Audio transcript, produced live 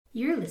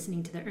You're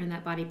listening to the Earn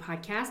That Body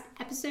podcast,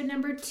 episode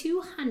number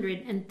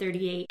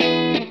 238.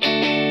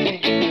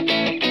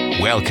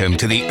 Welcome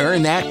to the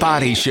Earn That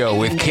Body Show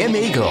with Kim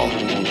Eagle.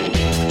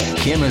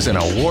 Kim is an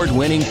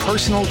award-winning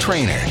personal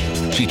trainer.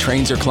 She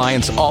trains her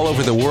clients all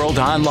over the world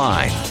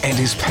online and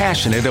is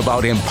passionate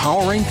about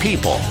empowering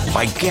people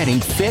by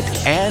getting fit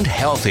and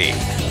healthy.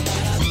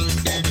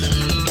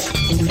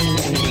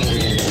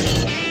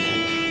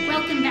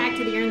 Welcome back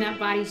to the Earn That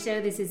Body Show.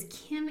 This is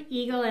Kim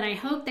Eagle, and I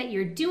hope that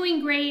you're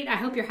doing great. I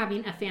hope you're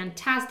having a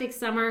fantastic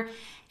summer.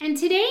 And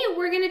today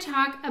we're going to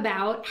talk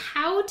about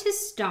how to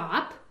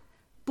stop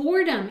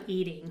boredom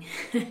eating.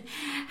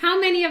 How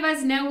many of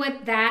us know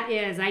what that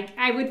is?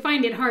 I would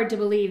find it hard to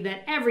believe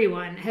that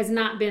everyone has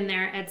not been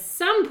there at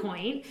some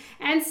point,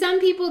 and some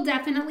people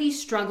definitely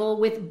struggle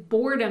with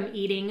boredom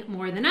eating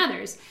more than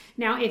others.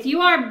 Now, if you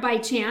are by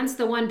chance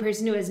the one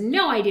person who has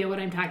no idea what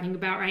I'm talking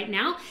about right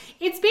now,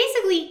 it's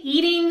basically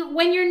eating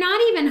when you're not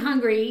even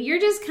hungry,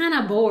 you're just kind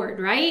of bored,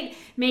 right?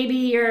 Maybe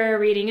you're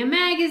reading a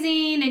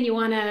magazine and you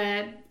want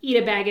to eat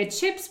a bag of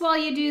chips while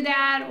you do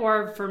that,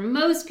 or for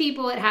most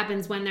people it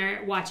happens when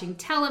they're watching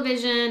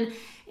television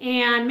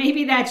and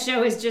maybe that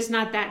show is just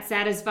not that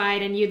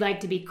satisfied and you'd like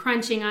to be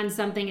crunching on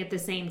something at the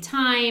same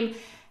time.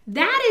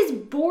 That is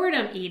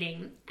boredom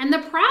eating. And the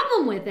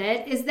problem with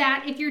it is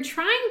that if you're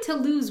trying to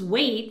lose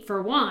weight,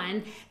 for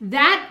one,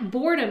 that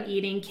boredom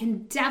eating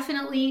can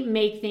definitely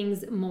make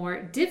things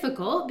more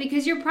difficult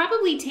because you're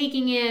probably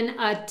taking in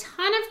a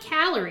ton of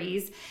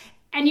calories.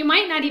 And you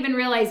might not even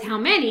realize how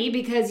many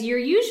because you're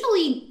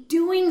usually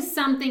doing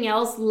something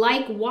else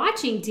like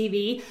watching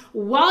TV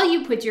while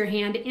you put your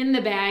hand in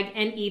the bag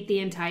and eat the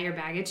entire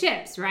bag of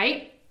chips,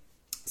 right?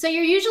 So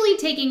you're usually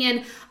taking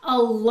in a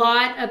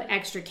lot of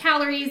extra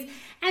calories.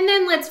 And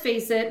then let's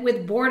face it,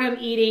 with boredom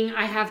eating,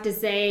 I have to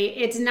say,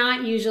 it's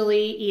not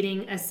usually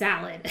eating a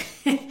salad.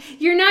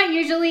 You're not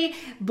usually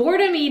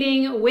boredom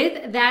eating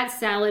with that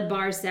salad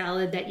bar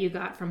salad that you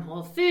got from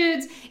Whole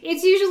Foods.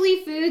 It's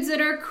usually foods that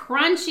are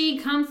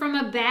crunchy, come from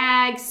a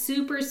bag,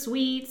 super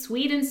sweet,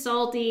 sweet and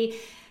salty,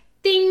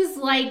 things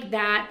like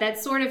that, that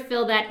sort of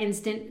fill that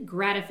instant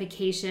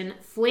gratification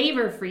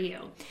flavor for you.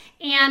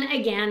 And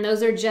again,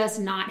 those are just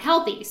not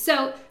healthy.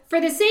 So for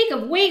the sake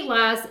of weight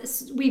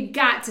loss, we've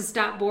got to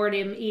stop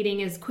boredom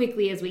eating as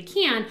quickly as we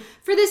can.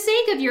 For the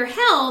sake of your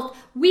health,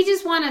 we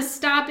just want to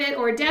stop it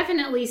or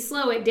definitely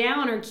slow it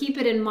down or keep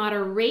it in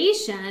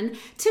moderation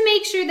to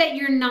make sure that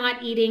you're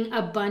not eating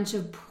a bunch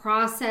of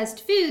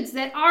processed foods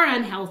that are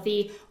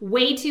unhealthy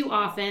way too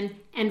often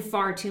and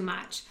far too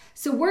much.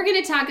 So we're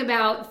going to talk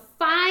about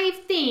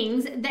 5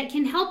 things that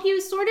can help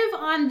you sort of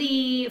on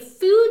the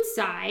food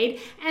side,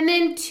 and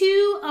then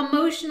 2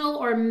 emotional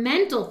or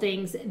mental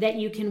things that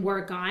you can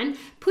work on,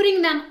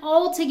 putting them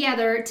all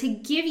together to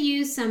give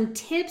you some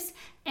tips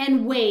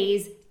and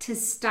ways to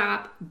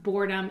stop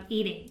boredom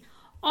eating.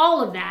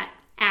 All of that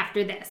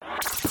after this.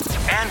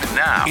 And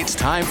now, it's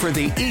time for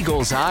the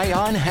Eagle's Eye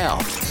on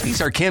Health. These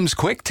are Kim's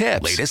quick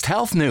tips, latest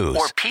health news,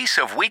 or piece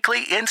of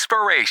weekly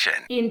inspiration.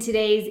 In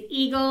today's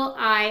Eagle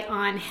Eye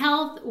on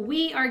Health,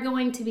 we are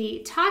going to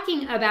be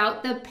talking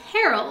about the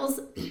perils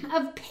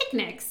of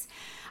picnics.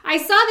 I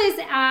saw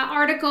this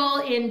article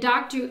in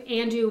Dr.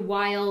 Andrew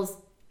Weil's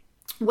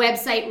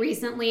website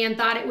recently and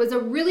thought it was a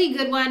really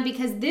good one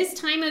because this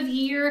time of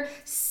year,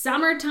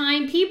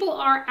 summertime, people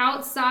are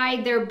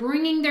outside, they're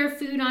bringing their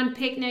food on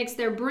picnics,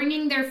 they're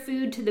bringing their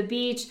food to the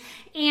beach,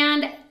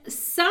 and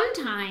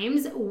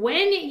sometimes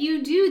when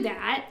you do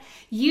that,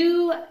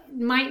 you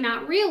might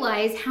not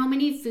realize how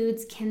many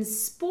foods can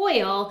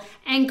spoil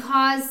and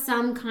cause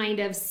some kind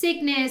of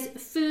sickness,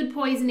 food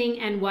poisoning,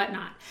 and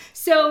whatnot.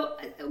 So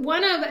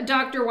one of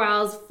Dr.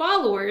 Weil's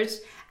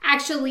followers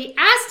actually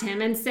asked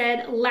him and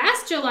said,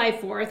 last July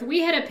 4th, we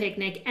had a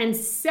picnic and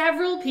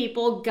several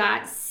people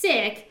got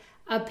sick,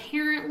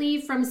 apparently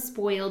from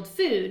spoiled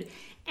food.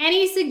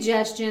 Any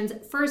suggestions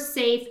for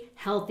safe,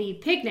 healthy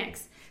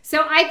picnics?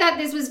 So I thought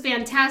this was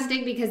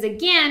fantastic because,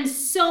 again,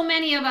 so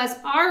many of us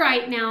are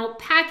right now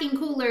packing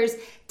coolers,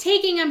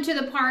 taking them to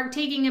the park,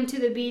 taking them to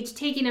the beach,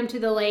 taking them to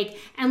the lake,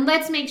 and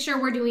let's make sure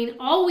we're doing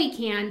all we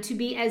can to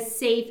be as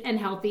safe and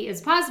healthy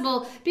as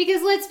possible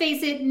because, let's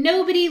face it,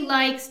 nobody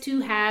likes to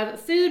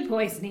have food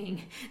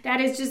poisoning. That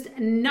is just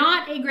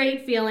not a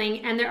great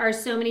feeling, and there are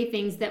so many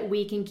things that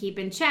we can keep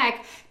in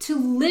check to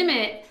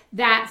limit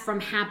that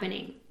from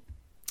happening.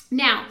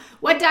 Now,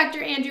 what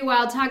Dr. Andrew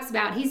Weil talks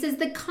about, he says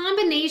the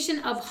combination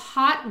of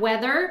hot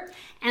weather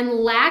and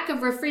lack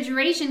of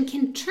refrigeration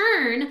can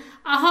turn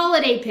a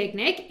holiday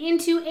picnic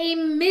into a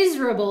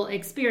miserable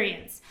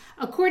experience.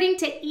 According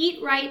to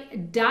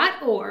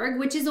eatright.org,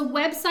 which is a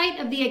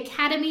website of the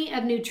Academy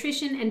of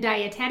Nutrition and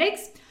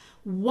Dietetics,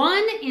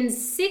 1 in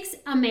 6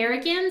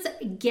 Americans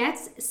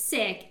gets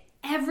sick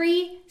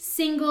every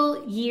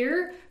single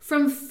year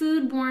from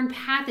foodborne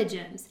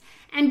pathogens.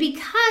 And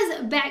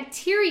because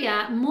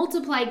bacteria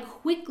multiply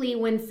quickly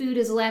when food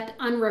is left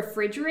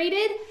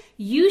unrefrigerated,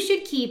 you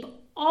should keep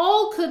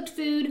all cooked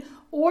food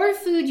or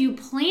food you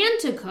plan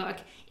to cook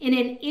in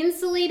an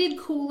insulated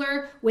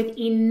cooler with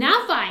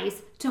enough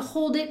ice to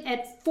hold it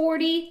at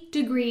 40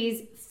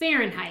 degrees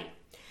Fahrenheit.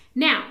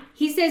 Now,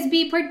 he says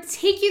be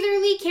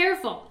particularly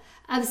careful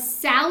of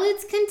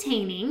salads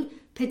containing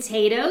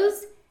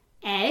potatoes,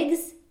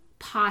 eggs,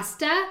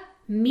 pasta,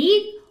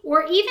 meat,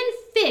 or even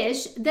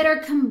fish that are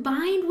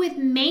combined with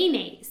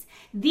mayonnaise.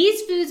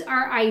 These foods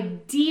are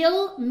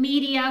ideal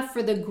media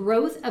for the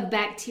growth of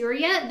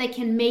bacteria that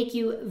can make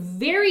you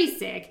very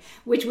sick,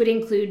 which would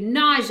include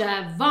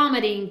nausea,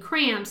 vomiting,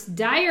 cramps,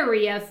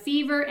 diarrhea,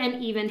 fever,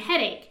 and even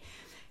headache.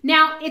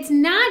 Now, it's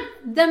not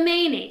the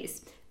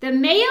mayonnaise. The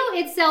mayo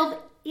itself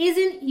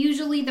isn't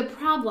usually the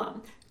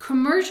problem.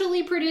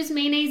 Commercially produced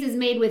mayonnaise is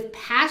made with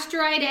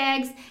pasteurized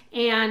eggs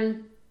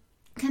and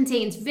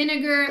contains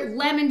vinegar,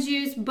 lemon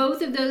juice.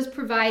 Both of those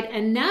provide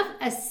enough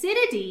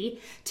acidity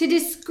to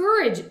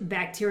discourage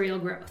bacterial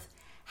growth.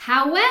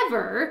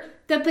 However,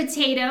 the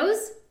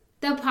potatoes,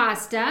 the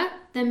pasta,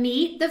 the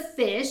meat, the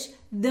fish,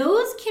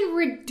 those can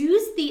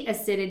reduce the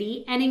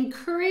acidity and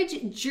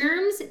encourage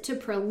germs to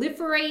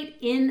proliferate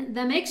in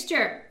the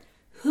mixture.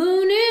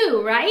 Who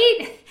knew,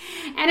 right?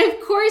 And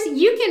of course,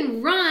 you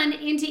can run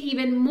into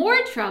even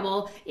more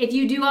trouble if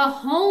you do a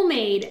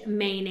homemade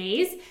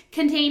mayonnaise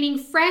containing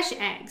fresh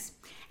eggs.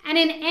 And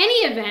in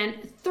any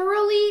event,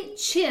 thoroughly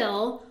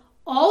chill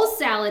all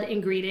salad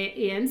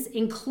ingredients,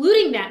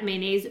 including that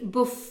mayonnaise,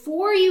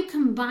 before you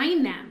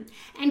combine them.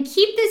 And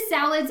keep the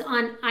salads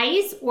on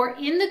ice or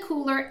in the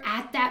cooler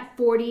at that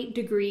 40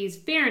 degrees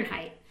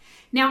Fahrenheit.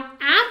 Now,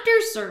 after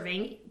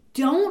serving,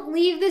 don't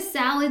leave the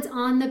salads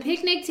on the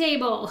picnic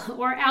table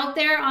or out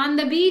there on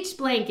the beach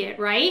blanket,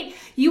 right?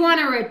 You want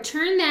to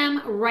return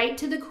them right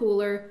to the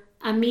cooler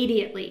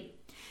immediately.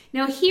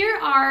 Now, here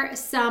are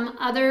some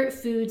other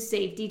food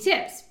safety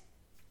tips.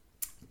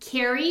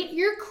 Carry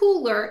your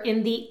cooler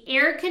in the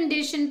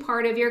air-conditioned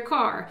part of your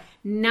car,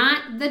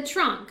 not the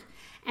trunk.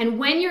 And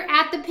when you're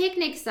at the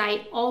picnic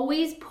site,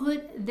 always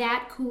put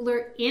that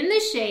cooler in the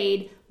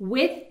shade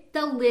with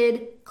the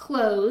lid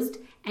closed,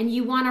 and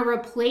you want to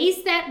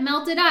replace that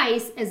melted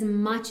ice as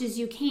much as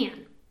you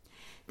can.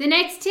 The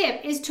next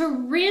tip is to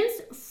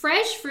rinse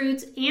fresh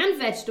fruits and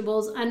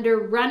vegetables under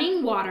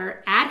running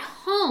water at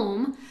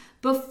home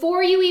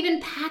before you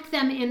even pack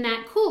them in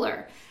that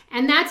cooler.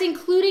 And that's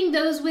including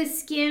those with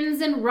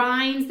skins and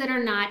rinds that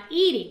are not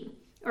eating.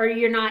 Or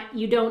you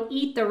don't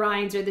eat the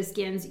rinds or the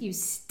skins, you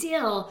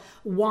still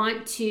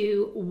want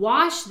to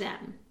wash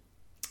them.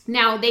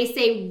 Now, they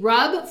say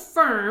rub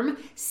firm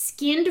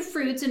skinned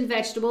fruits and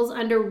vegetables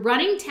under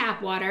running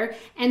tap water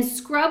and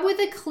scrub with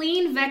a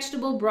clean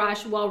vegetable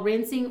brush while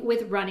rinsing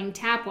with running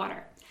tap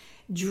water.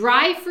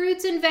 Dry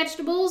fruits and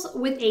vegetables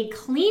with a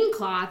clean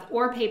cloth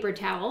or paper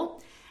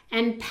towel,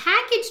 and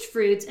packaged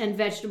fruits and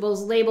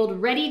vegetables labeled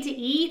ready to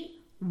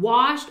eat,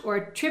 washed,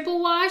 or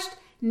triple washed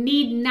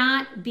need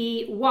not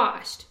be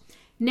washed.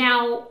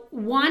 Now,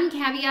 one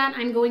caveat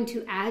I'm going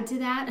to add to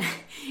that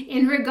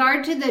in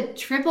regard to the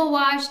triple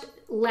washed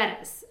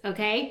lettuce,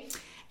 okay?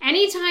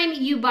 Anytime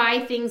you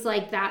buy things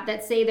like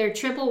that say they're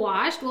triple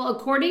washed, well,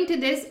 according to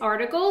this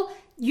article,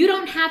 you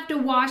don't have to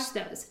wash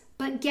those.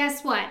 But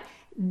guess what?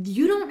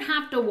 You don't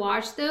have to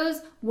wash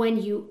those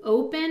when you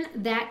open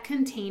that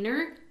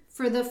container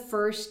for the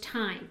first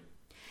time.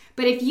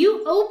 But if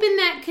you open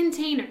that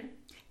container,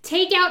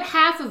 take out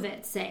half of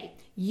it, say,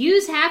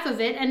 use half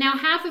of it, and now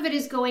half of it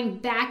is going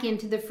back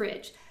into the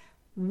fridge.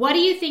 What do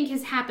you think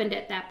has happened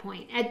at that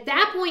point? At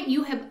that point,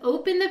 you have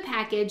opened the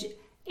package,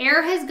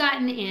 air has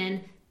gotten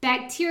in,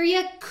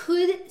 bacteria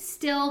could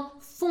still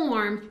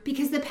form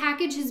because the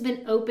package has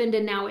been opened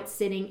and now it's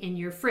sitting in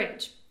your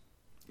fridge.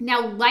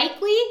 Now,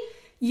 likely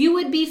you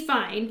would be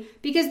fine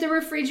because the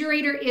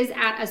refrigerator is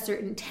at a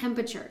certain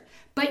temperature,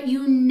 but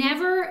you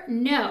never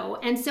know.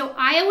 And so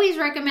I always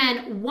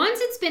recommend,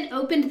 once it's been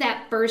opened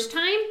that first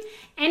time,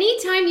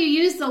 anytime you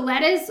use the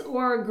lettuce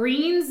or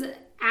greens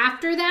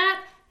after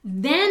that,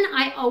 then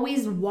I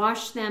always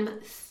wash them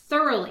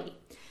thoroughly.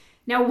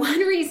 Now, one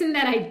reason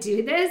that I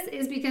do this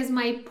is because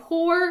my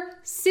poor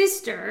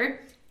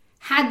sister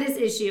had this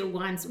issue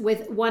once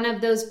with one of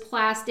those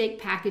plastic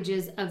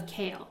packages of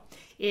kale.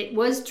 It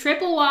was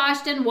triple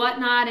washed and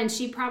whatnot, and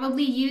she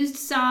probably used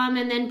some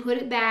and then put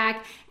it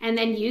back and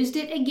then used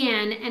it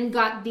again and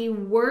got the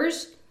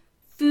worst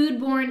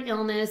foodborne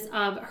illness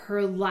of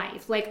her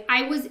life. Like,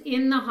 I was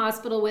in the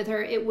hospital with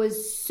her. It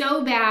was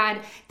so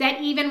bad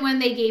that even when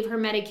they gave her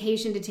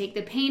medication to take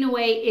the pain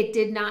away, it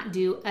did not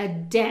do a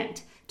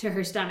dent to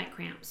her stomach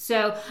cramps.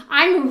 So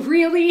I'm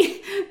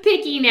really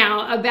picky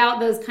now about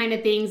those kind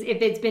of things.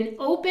 If it's been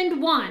opened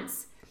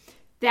once,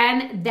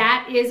 then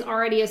that is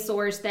already a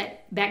source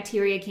that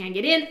bacteria can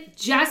get in.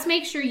 Just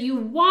make sure you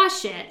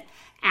wash it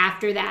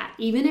after that,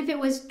 even if it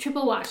was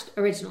triple washed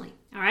originally.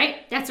 All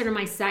right, that's sort of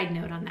my side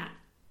note on that.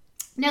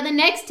 Now, the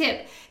next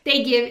tip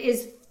they give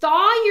is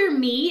thaw your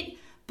meat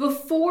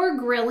before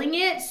grilling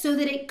it so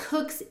that it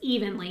cooks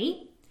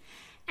evenly.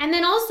 And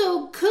then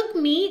also cook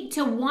meat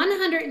to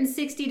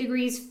 160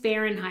 degrees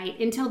Fahrenheit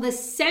until the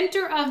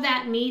center of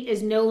that meat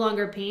is no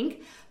longer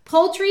pink.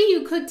 Poultry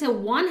you cook to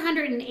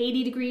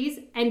 180 degrees,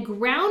 and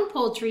ground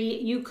poultry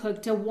you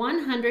cook to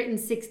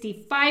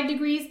 165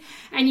 degrees,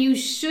 and you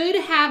should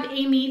have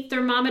a meat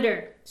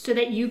thermometer. so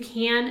that you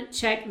can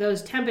check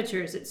those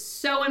temperatures. It's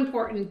so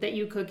important that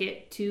you cook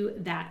it to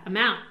that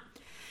amount.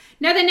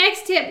 Now, the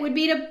next tip would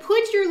be to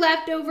put your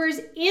leftovers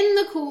in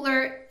the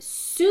cooler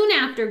soon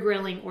after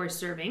grilling or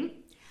serving.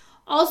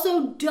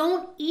 Also,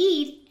 don't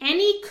eat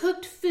any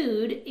cooked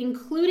food,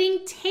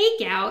 including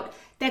takeout,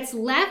 that's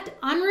left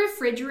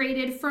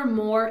unrefrigerated for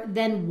more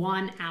than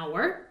 1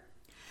 hour.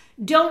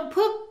 Don't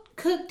put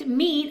cooked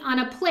meat on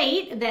a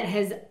plate that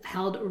has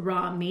held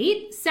raw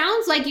meat.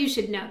 Sounds like you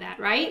should know that,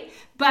 right?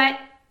 But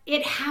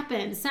it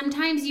happens.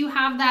 Sometimes you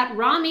have that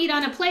raw meat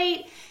on a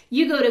plate,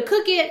 you go to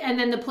cook it, and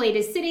then the plate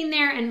is sitting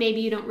there, and maybe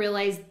you don't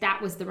realize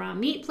that was the raw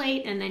meat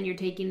plate, and then you're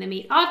taking the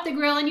meat off the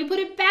grill, and you put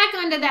it back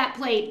onto that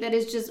plate that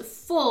is just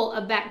full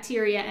of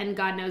bacteria and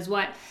God knows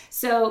what.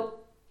 So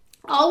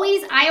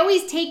I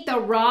always take the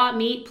raw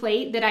meat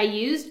plate that I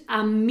used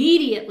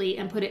immediately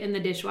and put it in the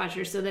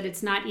dishwasher so that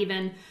it's not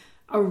even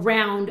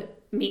around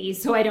me,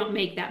 so I don't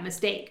make that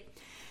mistake.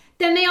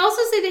 Then they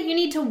also say that you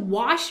need to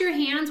wash your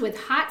hands with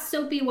hot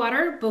soapy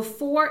water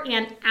before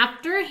and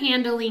after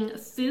handling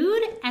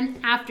food and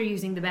after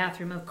using the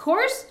bathroom, of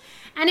course.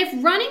 And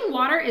if running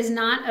water is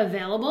not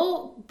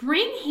available,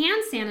 bring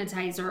hand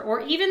sanitizer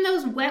or even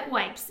those wet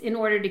wipes in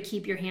order to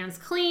keep your hands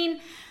clean.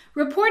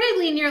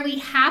 Reportedly, nearly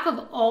half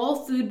of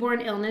all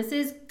foodborne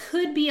illnesses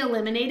could be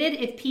eliminated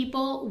if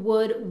people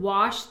would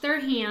wash their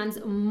hands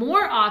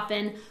more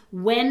often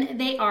when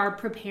they are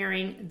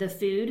preparing the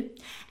food.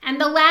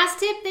 And the last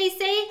tip, they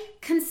say,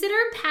 consider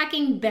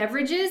packing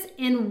beverages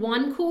in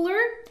one cooler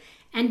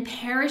and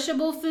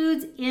perishable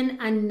foods in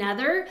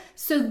another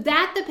so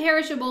that the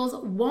perishables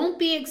won't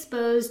be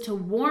exposed to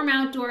warm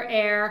outdoor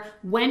air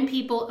when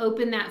people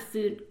open that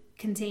food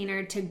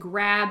container to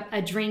grab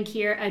a drink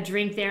here, a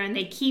drink there, and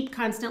they keep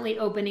constantly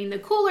opening the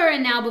cooler,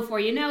 and now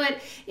before you know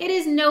it, it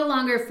is no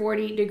longer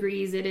 40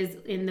 degrees, it is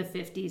in the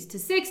 50s to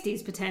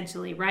 60s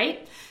potentially,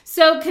 right?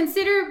 So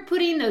consider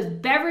putting those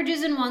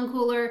beverages in one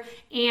cooler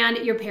and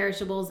your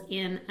perishables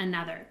in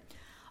another.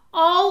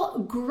 All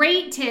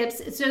great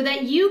tips so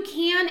that you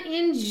can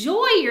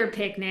enjoy your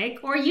picnic,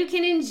 or you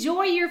can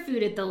enjoy your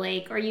food at the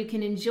lake, or you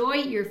can enjoy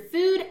your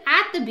food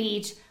at the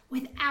beach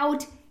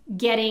without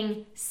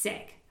getting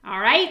sick. All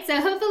right, so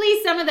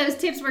hopefully some of those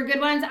tips were good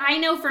ones. I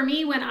know for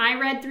me, when I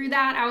read through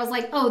that, I was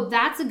like, oh,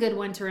 that's a good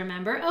one to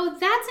remember. Oh,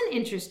 that's an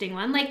interesting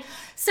one. Like,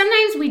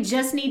 sometimes we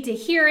just need to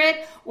hear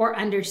it or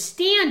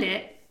understand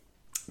it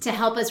to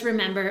help us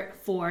remember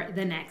for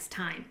the next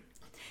time.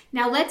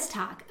 Now let's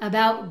talk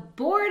about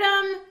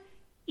boredom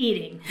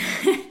eating.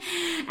 As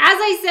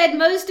I said,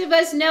 most of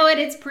us know it.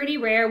 It's pretty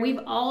rare.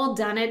 We've all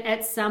done it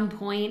at some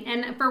point.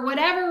 And for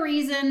whatever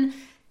reason,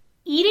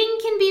 eating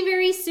can be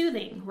very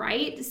soothing,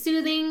 right?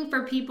 Soothing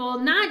for people,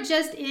 not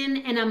just in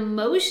an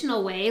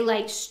emotional way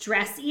like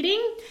stress eating,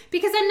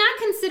 because I'm not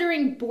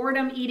considering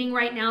boredom eating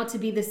right now to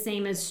be the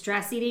same as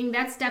stress eating.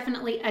 That's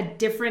definitely a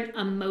different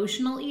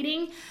emotional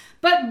eating.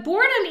 But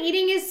boredom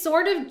eating is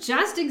sort of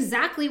just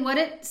exactly what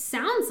it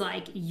sounds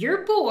like.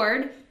 You're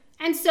bored,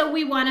 and so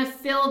we want to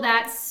fill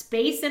that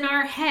space in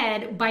our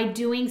head by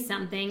doing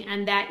something,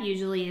 and that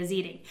usually is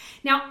eating.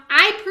 Now,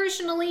 I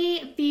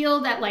personally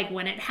feel that like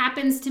when it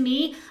happens to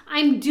me,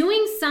 I'm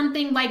doing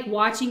something like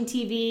watching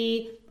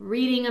TV,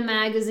 reading a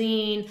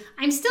magazine.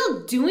 I'm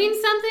still doing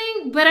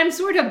something, but I'm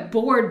sort of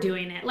bored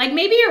doing it. Like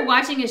maybe you're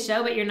watching a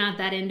show, but you're not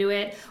that into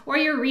it, or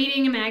you're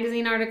reading a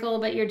magazine article,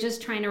 but you're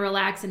just trying to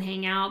relax and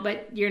hang out,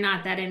 but you're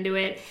not that into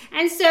it.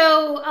 And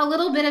so a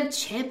little bit of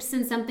chips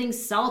and something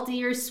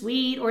salty or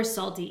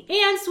salty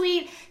and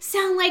sweet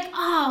sound like,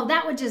 oh,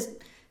 that would just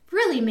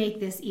really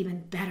make this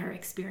even better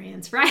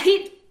experience,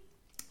 right?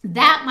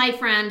 That, my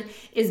friend,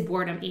 is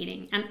boredom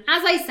eating. And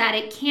as I said,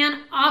 it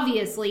can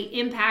obviously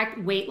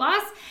impact weight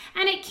loss,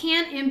 and it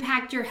can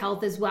impact your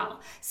health as well.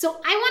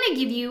 So I want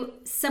to give you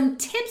some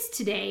tips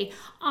today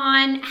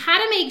on how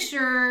to make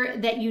sure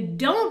that you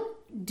don't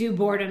do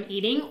boredom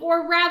eating,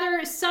 or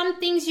rather some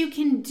things you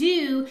can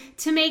do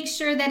to make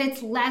sure that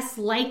it's less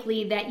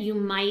likely that you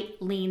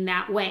might lean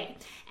that way.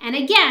 And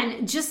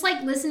again, just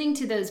like listening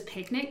to those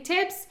picnic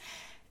tips,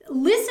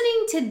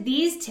 listening to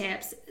these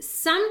tips,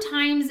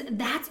 sometimes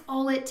that's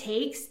all it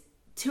takes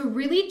to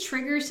really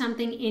trigger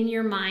something in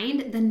your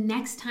mind the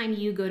next time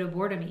you go to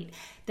boredom eat.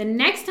 The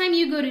next time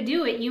you go to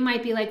do it, you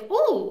might be like,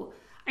 oh,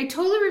 I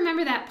totally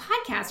remember that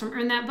podcast from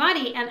Earn That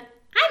Body, and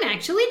I'm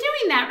actually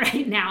doing that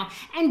right now.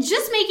 And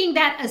just making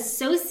that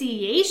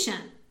association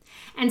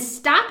and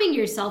stopping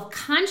yourself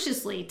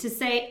consciously to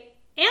say,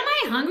 am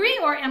I hungry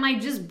or am I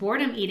just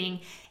boredom eating,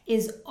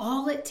 is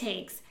all it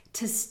takes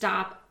to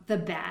stop the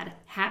bad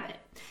habit.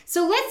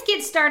 So let's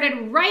get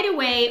started right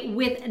away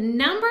with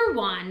number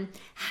one.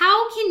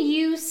 How can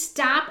you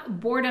stop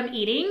boredom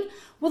eating?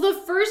 Well,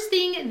 the first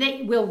thing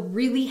that will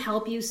really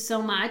help you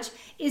so much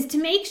is to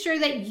make sure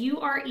that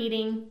you are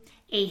eating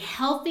a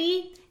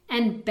healthy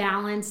and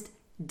balanced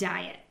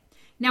diet.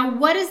 Now,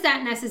 what does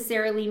that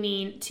necessarily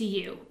mean to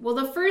you? Well,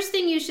 the first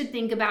thing you should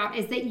think about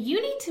is that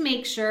you need to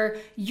make sure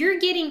you're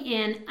getting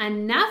in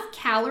enough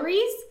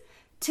calories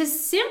to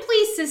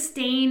simply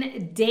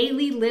sustain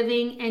daily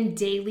living and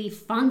daily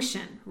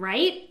function,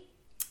 right?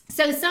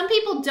 So some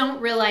people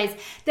don't realize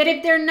that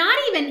if they're not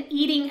even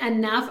eating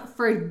enough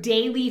for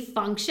daily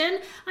function,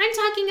 I'm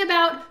talking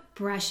about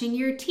brushing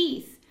your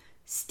teeth,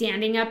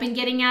 standing up and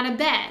getting out of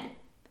bed,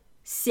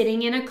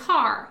 sitting in a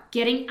car,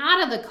 getting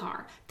out of the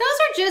car. Those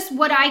are just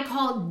what I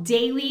call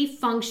daily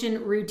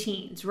function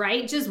routines,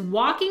 right? Just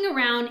walking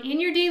around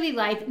in your daily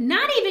life,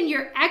 not even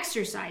your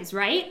exercise,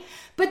 right?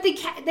 But the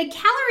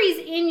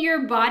calories in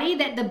your body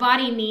that the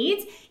body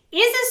needs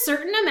is a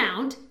certain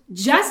amount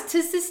just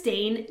to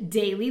sustain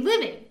daily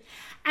living.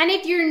 And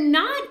if you're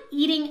not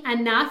eating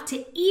enough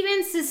to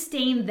even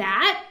sustain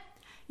that,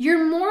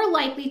 you're more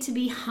likely to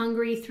be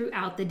hungry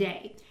throughout the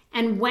day.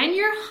 And when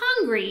you're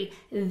hungry,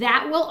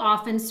 that will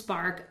often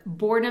spark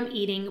boredom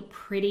eating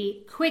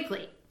pretty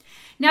quickly.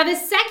 Now, the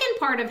second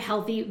part of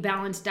healthy,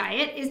 balanced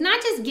diet is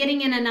not just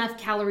getting in enough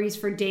calories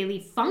for daily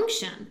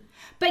function,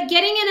 but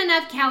getting in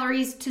enough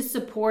calories to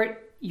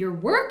support your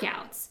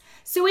workouts.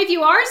 So if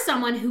you are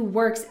someone who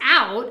works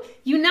out,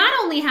 you not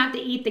only have to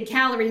eat the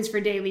calories for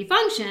daily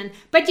function,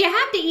 but you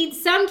have to eat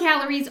some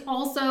calories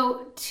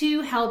also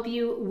to help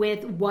you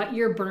with what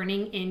you're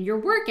burning in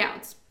your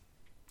workouts.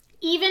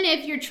 Even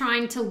if you're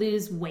trying to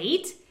lose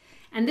weight,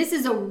 and this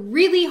is a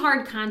really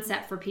hard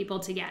concept for people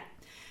to get,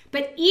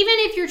 but even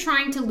if you're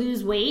trying to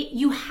lose weight,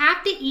 you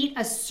have to eat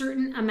a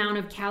certain amount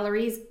of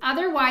calories.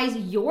 Otherwise,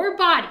 your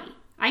body,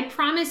 I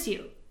promise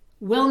you,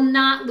 will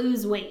not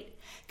lose weight.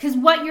 Because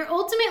what you're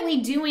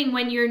ultimately doing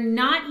when you're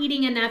not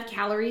eating enough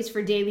calories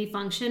for daily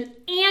function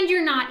and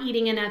you're not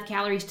eating enough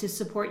calories to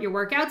support your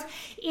workouts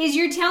is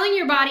you're telling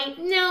your body,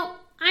 no,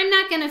 I'm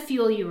not going to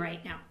fuel you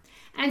right now.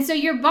 And so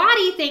your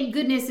body, thank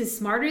goodness, is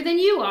smarter than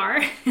you are.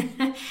 And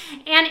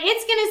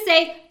it's going to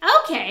say,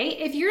 okay,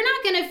 if you're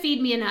not going to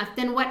feed me enough,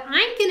 then what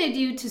I'm going to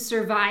do to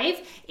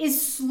survive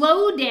is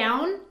slow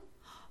down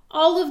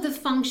all of the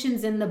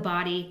functions in the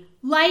body,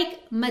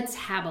 like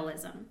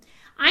metabolism.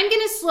 I'm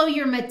going to slow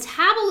your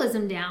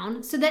metabolism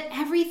down so that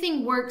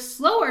everything works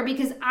slower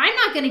because I'm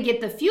not going to get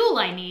the fuel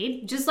I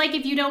need. Just like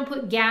if you don't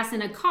put gas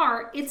in a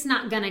car, it's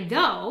not going to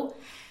go.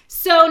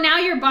 So now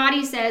your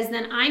body says,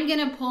 then I'm going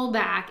to pull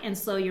back and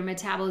slow your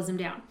metabolism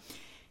down.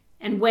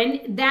 And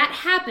when that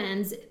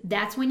happens,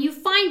 that's when you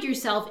find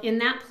yourself in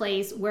that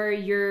place where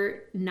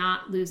you're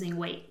not losing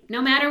weight.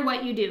 No matter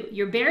what you do,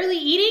 you're barely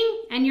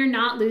eating and you're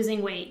not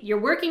losing weight.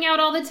 You're working out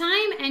all the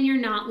time and you're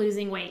not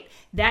losing weight.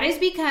 That is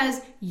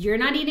because you're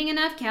not eating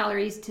enough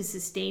calories to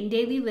sustain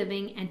daily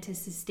living and to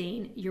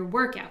sustain your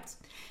workouts.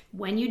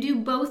 When you do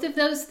both of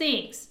those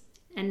things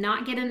and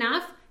not get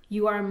enough,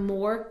 you are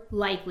more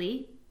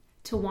likely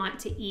to want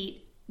to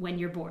eat when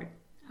you're bored,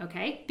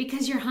 okay?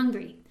 Because you're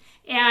hungry.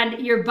 And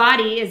your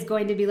body is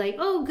going to be like,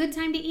 oh, good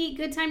time to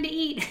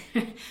eat,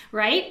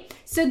 right?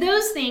 So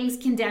those things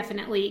can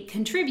definitely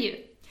contribute.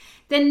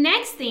 The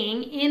next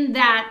thing in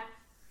that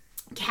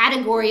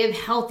category of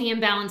healthy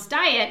and balanced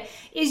diet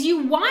is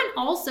you want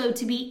also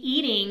to be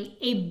eating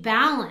a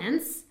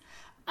balance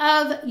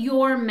of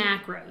your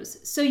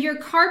macros. So your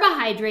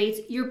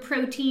carbohydrates, your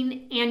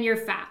protein, and your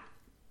fat.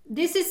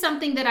 This is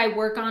something that I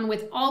work on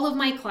with all of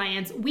my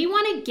clients. We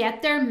want to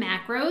get their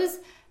macros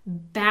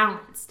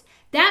balanced.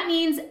 That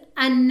means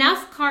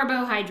enough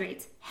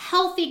carbohydrates,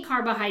 healthy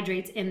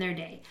carbohydrates in their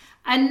day,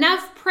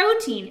 enough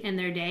protein in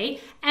their day,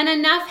 and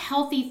enough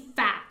healthy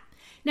fat.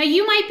 Now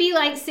you might be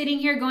like sitting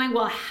here going,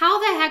 well, how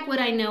the heck would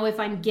I know if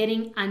I'm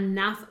getting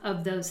enough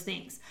of those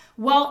things?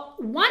 Well,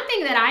 one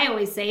thing that I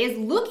always say is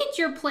look at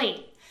your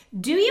plate.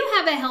 Do you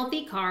have a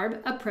healthy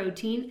carb, a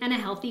protein, and a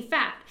healthy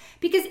fat?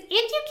 Because if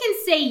you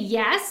can say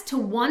yes to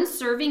one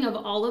serving of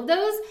all of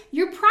those,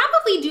 you're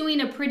probably doing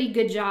a pretty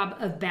good job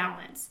of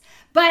balance.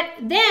 But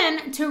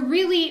then to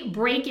really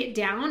break it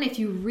down, if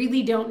you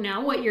really don't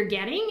know what you're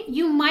getting,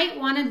 you might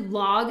want to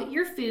log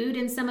your food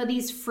in some of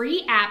these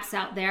free apps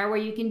out there where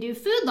you can do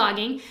food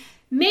logging,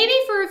 maybe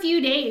for a few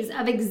days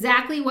of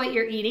exactly what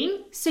you're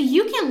eating. So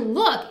you can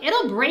look,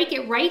 it'll break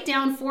it right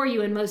down for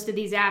you in most of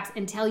these apps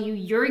and tell you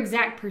your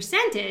exact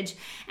percentage.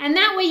 And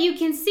that way you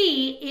can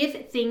see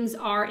if things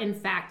are in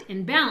fact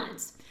in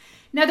balance.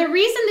 Now, the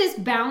reason this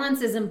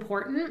balance is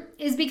important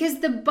is because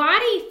the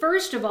body,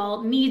 first of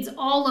all, needs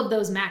all of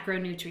those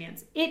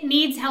macronutrients. It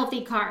needs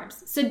healthy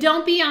carbs. So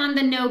don't be on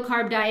the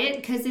no-carb diet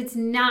because it's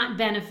not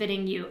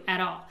benefiting you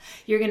at all.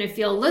 You're going to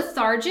feel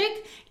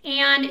lethargic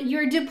and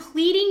you're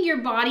depleting your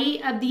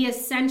body of the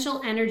essential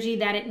energy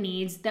that it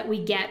needs that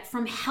we get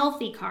from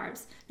healthy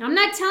carbs. Now, I'm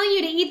not telling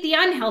you to eat the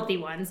unhealthy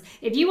ones.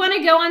 If you want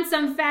to go on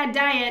some fad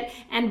diet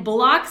and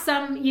block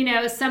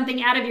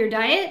something out of your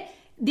diet,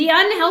 the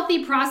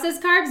unhealthy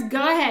processed carbs,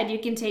 go ahead, you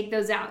can take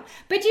those out.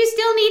 But you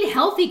still need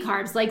healthy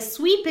carbs like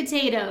sweet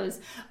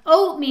potatoes,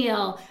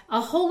 oatmeal, a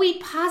whole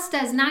wheat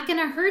pasta is not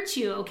gonna hurt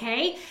you,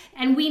 okay?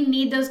 And we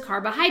need those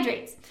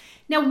carbohydrates.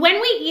 Now, when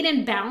we eat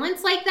in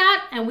balance like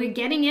that and we're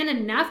getting in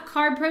enough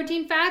carb,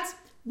 protein, fats,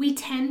 we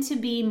tend to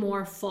be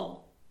more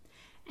full.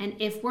 And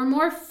if we're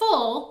more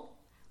full,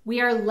 we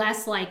are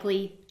less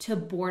likely to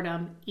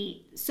boredom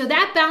eat. So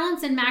that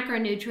balance in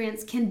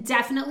macronutrients can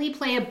definitely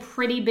play a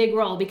pretty big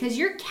role because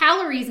your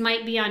calories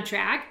might be on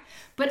track,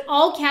 but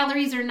all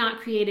calories are not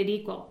created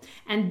equal.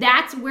 And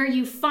that's where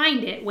you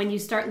find it when you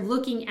start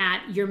looking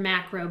at your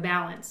macro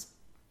balance.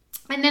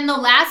 And then the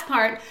last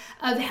part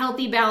of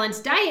healthy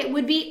balanced diet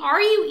would be,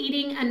 are you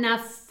eating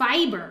enough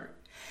fiber?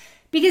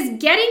 Because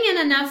getting in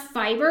enough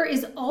fiber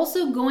is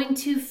also going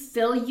to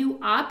fill you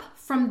up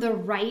from the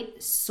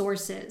right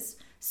sources.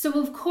 So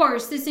of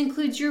course, this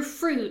includes your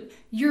fruit,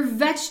 your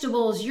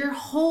vegetables, your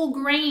whole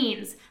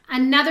grains.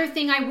 Another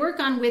thing I work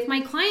on with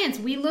my clients,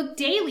 we look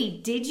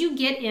daily, did you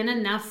get in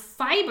enough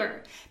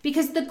fiber?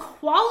 Because the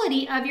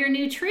quality of your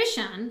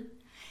nutrition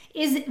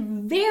is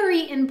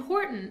very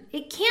important.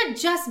 It can't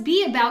just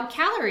be about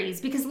calories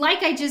because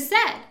like I just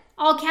said,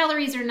 all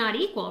calories are not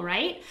equal,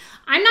 right?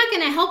 I'm not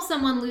going to help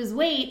someone lose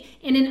weight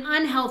in an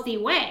unhealthy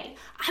way.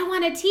 I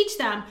want to teach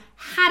them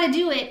how to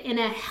do it in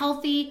a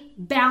healthy,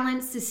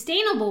 balanced,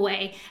 sustainable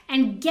way.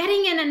 And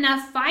getting in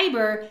enough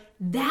fiber,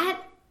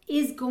 that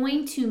is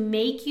going to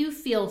make you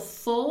feel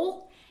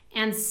full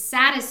and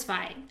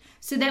satisfied.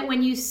 So that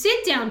when you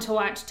sit down to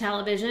watch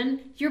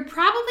television, you're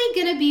probably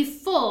going to be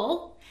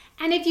full.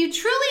 And if you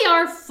truly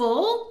are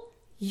full,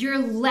 you're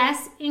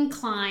less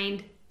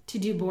inclined to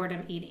do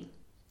boredom eating.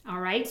 All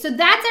right, so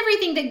that's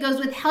everything that goes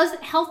with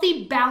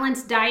healthy,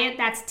 balanced diet.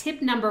 That's tip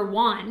number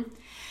 1.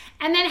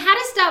 And then how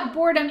to stop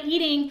boredom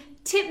eating,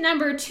 tip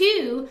number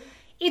 2,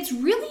 it's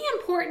really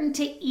important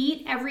to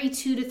eat every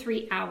 2 to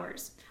 3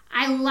 hours.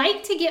 I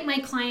like to get my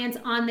clients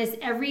on this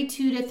every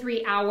 2 to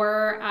 3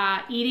 hour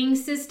eating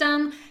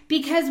system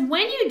because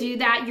when you do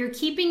that, you're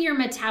keeping your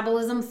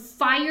metabolism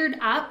fired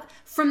up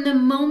from the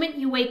moment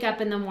you wake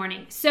up in the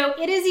morning. So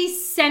it is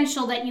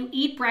essential that you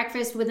eat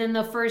breakfast within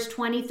the first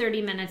 20,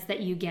 30 minutes that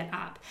you get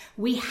up.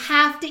 We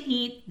have to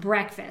eat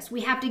breakfast.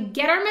 We have to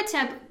get our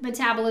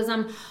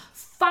metabolism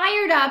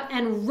fired up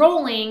and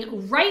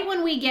rolling right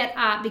when we get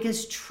up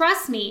because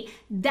trust me,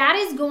 that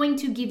is going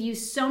to give you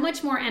so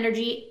much more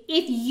energy.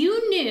 If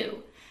you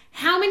knew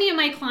how many of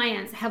my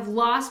clients have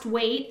lost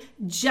weight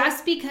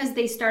just because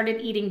they started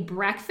eating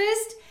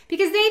breakfast,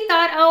 because they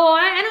thought, oh,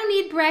 I don't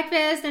need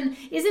breakfast, and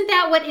isn't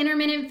that what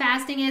intermittent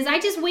fasting is? I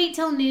just wait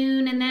till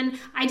noon and then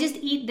I just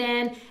eat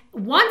then.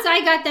 Once I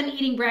got them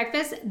eating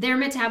breakfast, their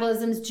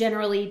metabolisms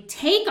generally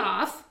take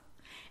off,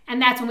 and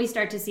that's when we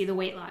start to see the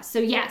weight loss. So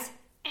yes,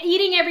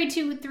 eating every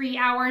 2 to 3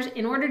 hours.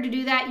 In order to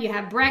do that, you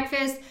have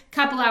breakfast.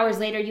 Couple hours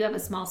later, you have a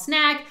small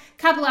snack.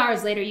 Couple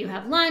hours later, you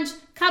have lunch.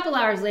 Couple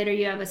hours later,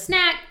 you have a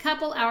snack.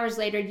 Couple hours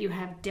later, you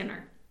have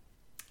dinner.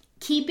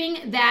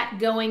 Keeping that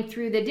going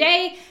through the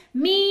day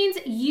means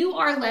you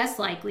are less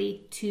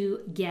likely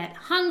to get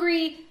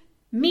hungry,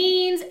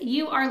 means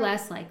you are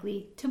less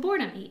likely to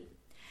boredom eat.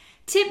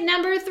 Tip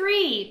number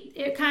 3,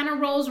 it kind of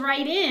rolls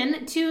right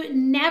in to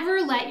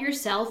never let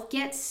yourself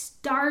get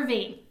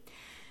starving.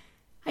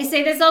 I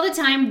say this all the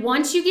time,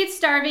 once you get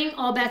starving,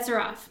 all bets are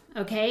off,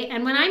 okay?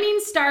 And when I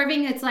mean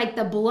starving, it's like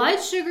the blood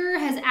sugar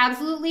has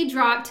absolutely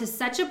dropped to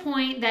such a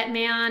point that,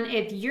 man,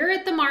 if you're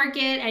at the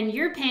market and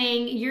you're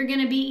paying, you're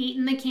gonna be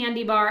eating the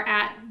candy bar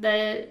at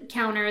the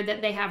counter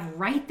that they have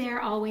right there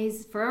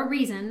always for a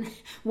reason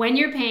when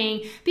you're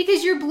paying,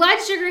 because your blood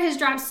sugar has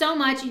dropped so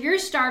much, you're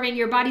starving,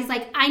 your body's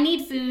like, I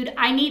need food,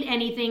 I need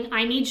anything,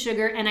 I need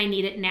sugar, and I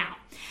need it now.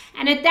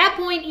 And at that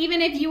point,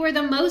 even if you were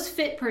the most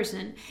fit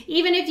person,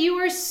 even if you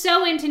were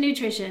so into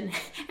nutrition,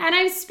 and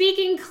I'm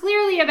speaking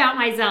clearly about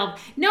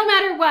myself, no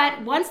matter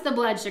what, once the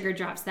blood sugar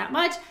drops that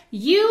much,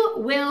 you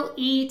will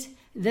eat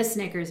the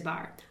Snickers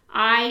bar.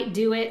 I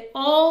do it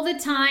all the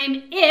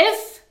time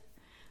if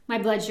my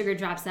blood sugar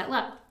drops that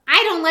low.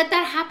 I don't let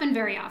that happen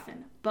very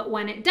often, but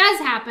when it does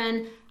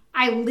happen,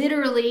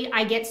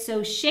 I get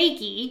so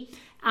shaky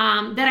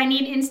that I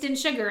need instant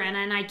sugar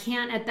and I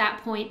can't at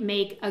that point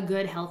make a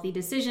good healthy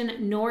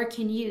decision, nor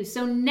can you.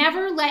 So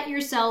never let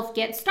yourself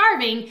get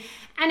starving.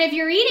 And if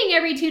you're eating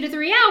every 2 to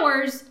 3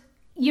 hours,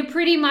 you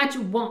pretty much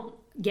won't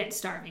get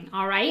starving,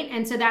 all right?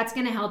 And so that's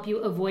gonna help you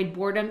avoid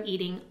boredom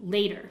eating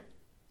later.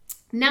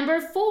 Number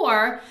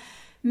 4,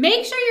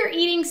 make sure you're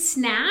eating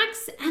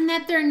snacks and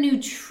that they're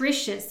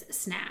nutritious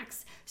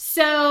snacks.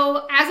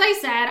 So as I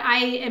said, I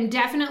am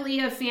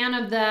definitely a fan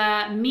of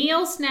the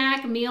meal,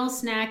 snack,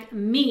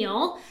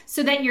 meal,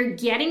 so that you're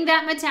getting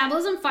that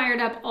metabolism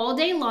fired up all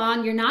day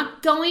long. You're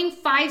not going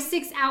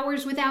 5-6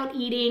 hours without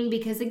eating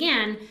because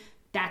again,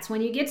 that's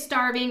when you get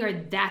starving or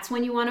that's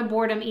when you want to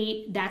boredom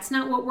eat. That's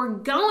not what we're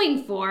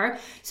going for.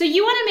 So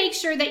you want to make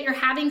sure that you're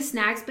having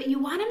snacks, but you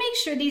want to make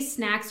sure these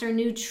snacks are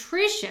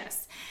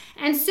nutritious.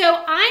 And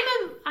so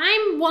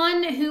I'm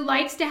one who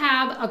likes to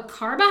have a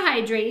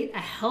carbohydrate, a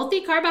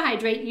healthy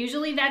carbohydrate.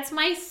 Usually that's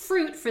my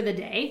fruit for the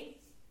day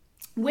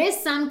with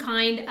some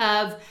kind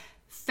of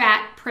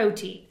fat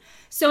protein.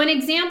 So an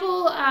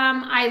example,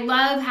 I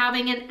love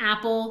having an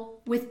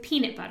apple with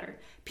peanut butter.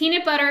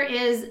 Peanut butter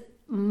is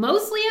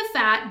mostly a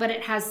fat, but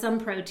it has some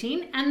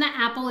protein, and the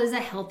apple is a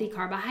healthy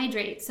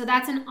carbohydrate. So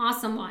that's an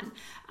awesome one.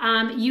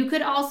 You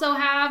could also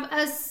have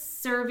a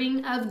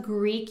serving of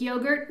Greek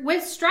yogurt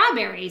with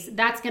strawberries.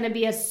 That's going to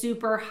be a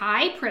super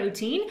high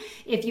protein.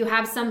 If you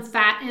have some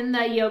fat in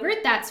the yogurt,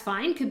 that's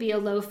fine. Could be a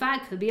low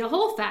fat, could be a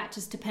whole fat.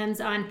 Just depends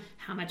on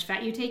how much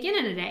fat you take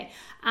in a day.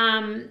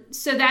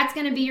 So that's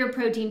going to be your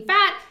protein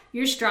fat.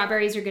 Your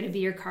strawberries are going to be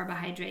your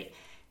carbohydrate.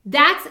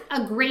 That's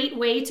a great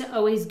way to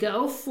always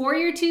go for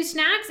your 2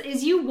 snacks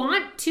is you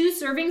want 2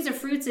 servings of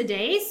fruits a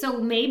day. So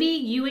maybe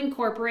you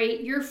incorporate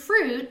your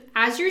fruit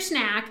as your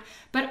snack,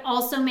 but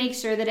also make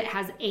sure that it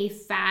has a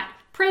fat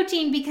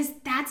protein because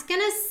that's going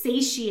to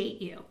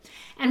satiate you.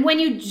 And when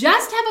you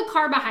just have a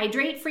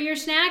carbohydrate for your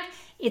snack,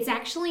 it's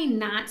actually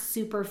not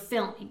super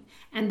filling.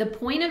 And the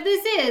point of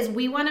this is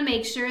we want to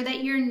make sure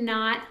that you're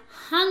not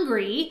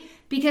hungry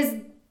because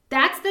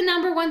that's the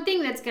number one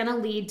thing that's going to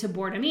lead to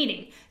boredom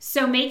eating.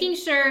 So making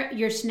sure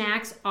your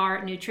snacks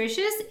are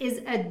nutritious is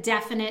a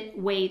definite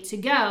way to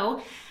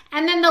go.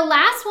 And then the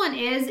last one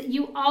is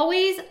you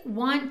always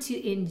want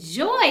to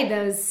enjoy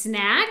those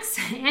snacks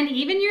and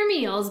even your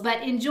meals,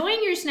 but enjoying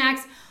your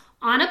snacks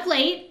on a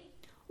plate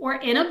or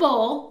in a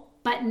bowl,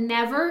 but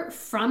never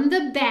from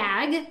the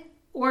bag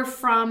or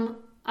from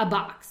a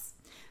box.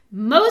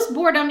 Most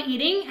boredom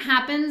eating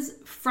happens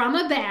from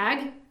a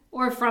bag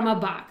or from a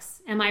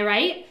box. Am I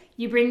right?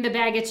 You bring the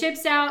bag of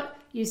chips out,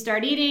 you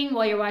start eating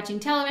while you're watching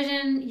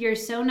television, you're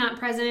so not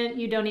present,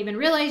 you don't even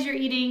realize you're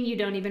eating, you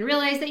don't even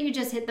realize that you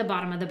just hit the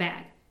bottom of the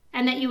bag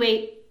and that you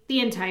ate the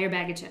entire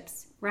bag of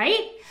chips,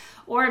 right?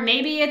 Or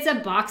maybe it's a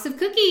box of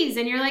cookies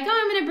and you're like,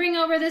 oh, I'm going to bring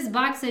over this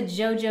box of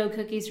JoJo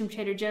cookies from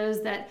Trader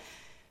Joe's that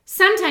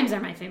sometimes are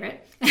my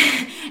favorite.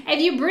 If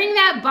you bring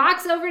that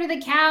box over to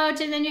the couch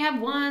and then you have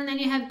 1, then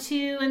you have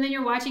 2, and then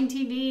you're watching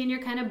TV and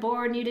you're kind of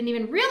bored and you didn't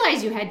even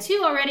realize you had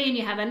 2 already and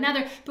you have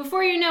another,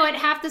 before you know it,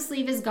 half the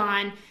sleeve is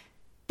gone.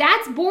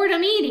 That's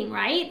boredom eating,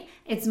 right?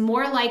 It's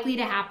more likely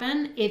to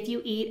happen if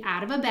you eat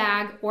out of a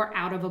bag or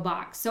out of a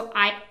box. So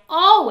I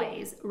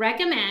always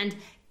recommend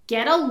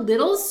get a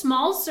little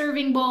small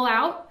serving bowl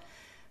out,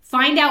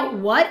 find out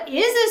what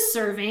is a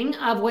serving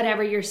of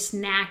whatever your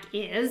snack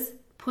is,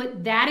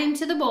 put that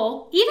into the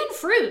bowl, even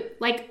fruit.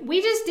 Like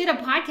we just did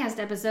a podcast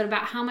episode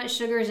about how much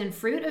sugar is in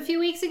fruit a few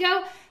weeks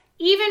ago.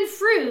 Even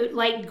fruit,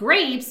 like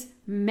grapes,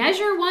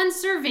 measure 1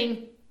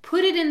 serving,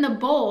 put it in the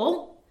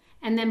bowl,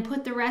 and then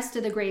put the rest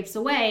of the grapes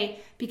away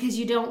because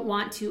you don't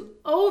want to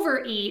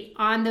overeat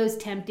on those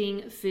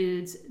tempting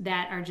foods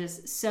that are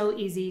just so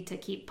easy to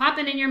keep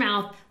popping in your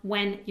mouth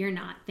when you're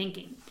not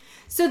thinking.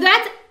 So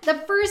that's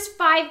the first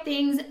 5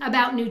 things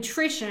about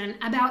nutrition,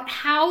 about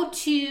how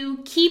to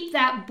keep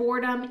that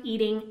boredom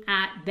eating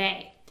at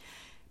bay.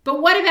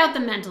 But what about the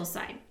mental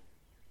side?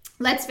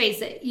 Let's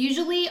face it,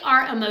 usually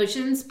our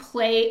emotions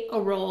play a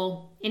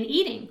role in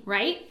eating,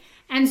 right?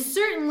 And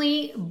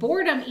certainly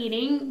boredom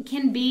eating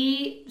can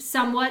be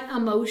somewhat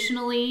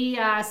emotionally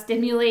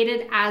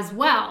stimulated as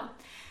well.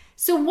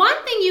 So one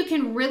thing you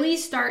can really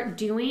start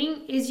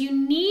doing is you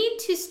need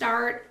to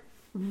start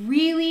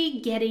really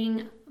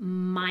getting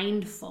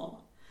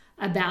mindful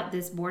about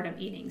this boredom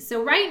eating.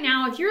 So right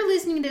now, if you're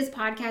listening to this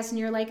podcast and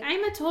you're like,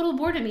 I'm a total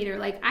boredom eater,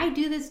 like I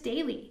do this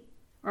daily,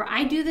 or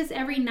I do this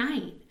every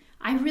night,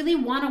 I really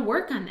want to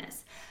work on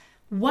this.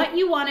 What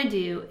you want to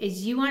do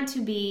is you want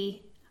to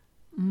be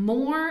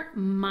more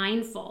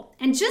mindful.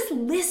 And just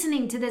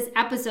listening to this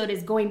episode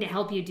is going to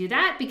help you do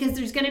that because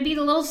there's going to be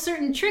the little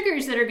certain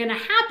triggers that are going to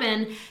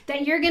happen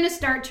that you're going to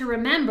start to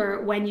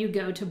remember when you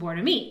go to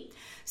boredom eat.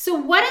 So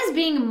what does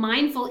being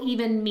mindful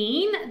even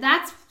mean?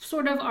 That's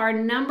sort of our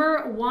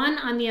number 1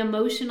 on the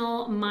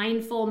emotional,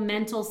 mindful,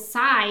 mental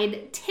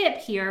side tip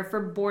here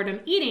for boredom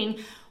eating.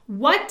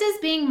 What does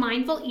being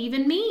mindful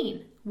even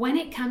mean when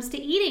it comes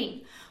to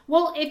eating?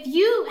 Well, if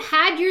you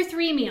had your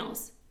 3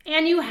 meals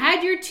and you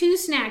had your 2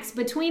 snacks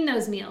between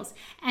those meals,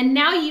 and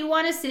now you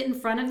want to sit in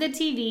front of the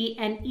TV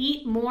and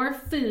eat more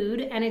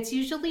food, and it's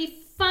usually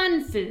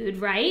fun food,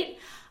 right?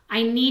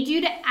 I need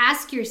you to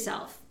ask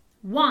yourself,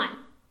 1,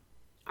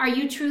 are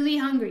you truly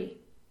hungry?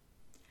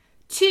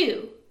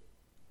 2,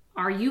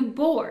 are you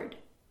bored?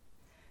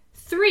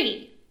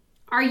 3,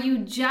 are you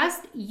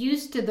just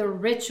used to the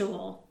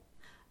ritual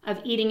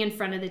of eating in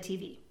front of the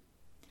TV?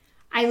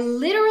 I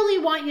literally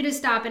want you to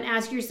stop and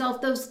ask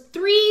yourself those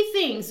 3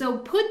 things. So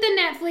put the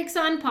Netflix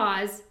on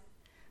pause.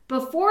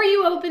 Before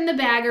you open the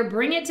bag or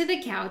bring it to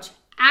the couch,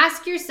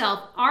 ask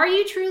yourself, are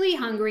you truly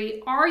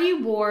hungry? Are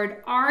you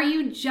bored? Are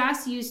you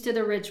just used to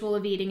the ritual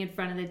of eating in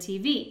front of the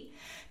TV?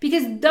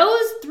 Because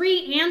those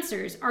 3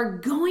 answers are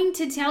going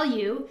to tell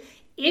you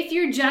if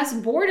you're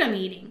just boredom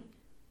eating.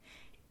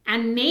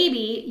 And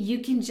maybe you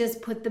can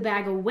just put the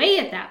bag away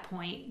at that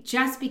point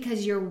just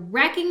because you're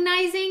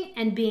recognizing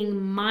and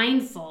being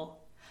mindful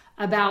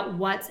about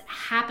what's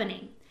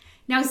happening.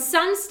 Now,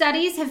 some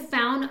studies have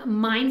found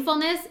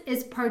mindfulness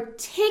is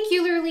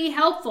particularly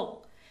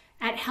helpful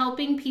at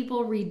helping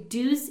people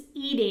reduce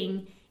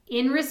eating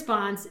in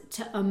response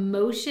to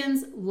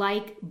emotions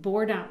like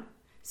boredom.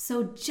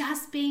 So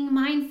just being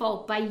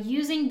mindful by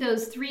using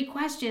those 3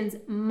 questions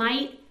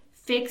might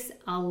fix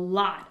a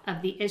lot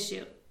of the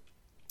issue.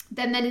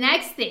 Then the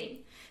next thing,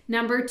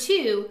 number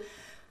 2,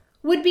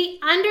 would be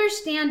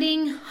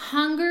understanding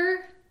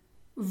hunger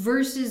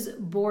versus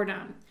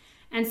boredom.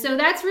 And so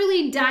that's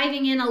really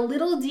diving in a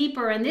little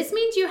deeper. And this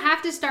means you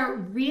have to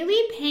start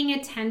really paying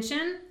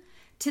attention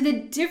to the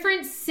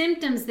different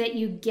symptoms that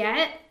you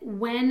get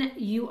when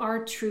you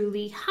are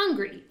truly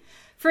hungry.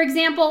 For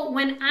example,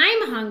 when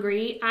I'm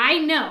hungry, I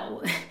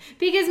know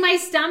because my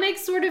stomach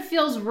sort of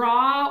feels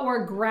raw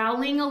or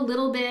growling a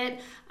little bit.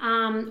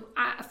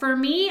 For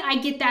me, I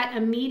get that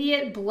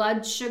immediate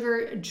blood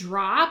sugar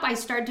drop. I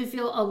start to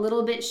feel a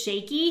little bit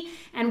shaky.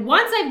 And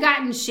once I've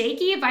gotten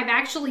shaky, if I've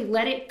actually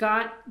let it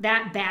got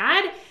that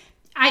bad,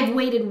 I've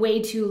waited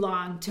way too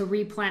long to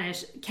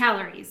replenish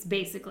calories,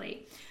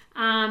 basically.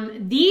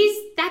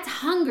 That's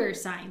hunger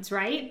signs,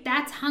 right?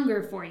 That's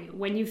hunger for you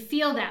when you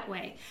feel that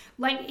way.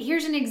 Like,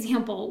 here's an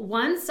example.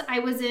 Once I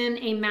was in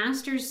a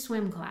master's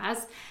swim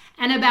class,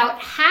 and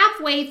about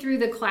halfway through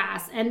the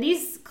class, and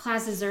these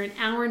classes are an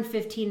hour and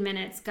 15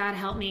 minutes, God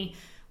help me.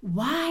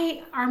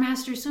 Why are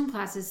master's swim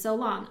classes so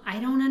long? I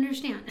don't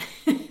understand.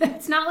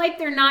 It's not like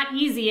they're not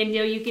easy and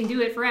you can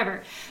do it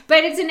forever.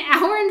 But it's an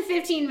hour and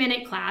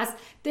 15-minute class.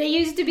 They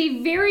used to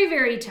be very,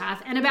 very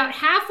tough. And about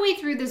halfway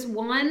through this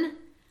one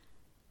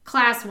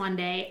class one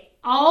day,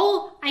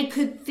 all I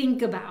could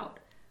think about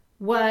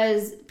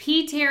was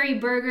P. Terry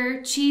burger,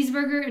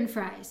 cheeseburger, and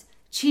fries.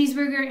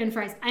 Cheeseburger and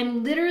fries.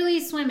 I'm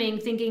literally swimming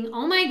thinking,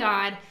 oh my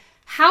God,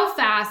 how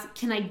fast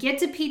can I get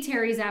to P.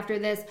 Terry's after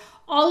this?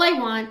 All I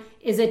want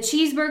is a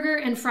cheeseburger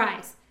and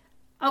fries.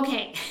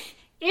 Okay,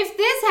 if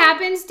this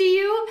happens to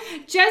you,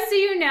 just so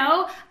you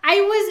know,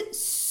 I was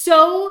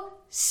so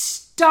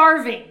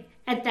starving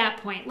at that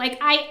point. Like,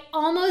 I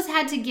almost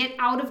had to get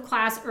out of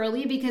class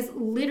early because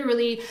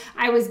literally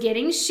I was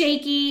getting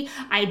shaky.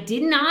 I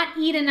did not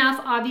eat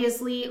enough,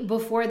 obviously,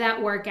 before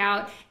that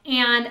workout.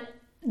 And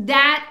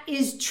that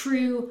is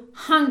true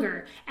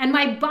hunger. And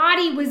my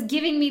body was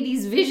giving me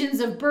these visions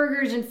of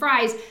burgers and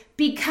fries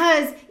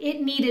because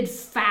it needed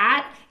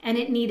fat and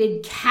it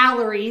needed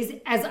calories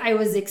as I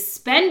was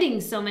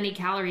expending so many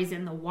calories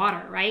in the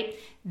water, right?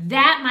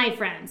 That, my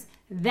friends,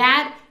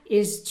 that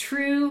is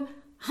true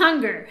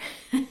hunger.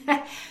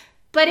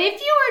 But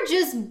if you are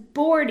just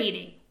bored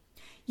eating,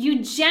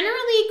 you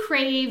generally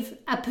crave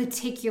a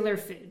particular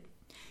food.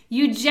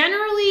 You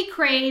generally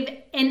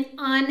crave an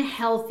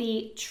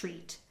unhealthy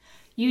treat.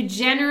 You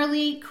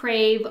generally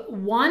crave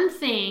one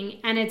thing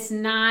and it's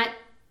not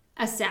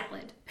a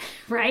salad,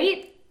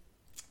 right?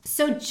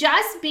 So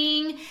just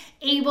being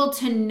able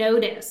to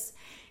notice,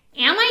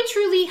 am I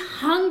truly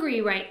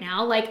hungry right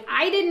now? Like,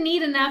 I didn't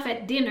eat enough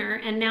at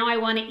dinner and now I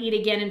want to eat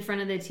again in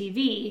front of the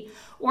TV.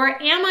 Or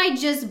am I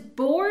just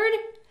bored?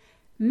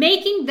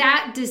 Making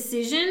that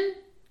decision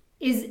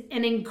is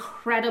an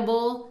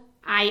incredible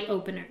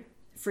eye-opener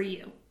for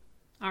you.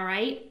 All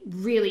right?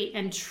 Really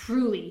and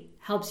truly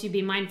helps you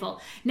be mindful.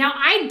 Now,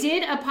 I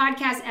did a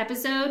podcast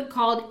episode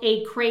called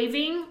A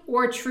Craving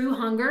or True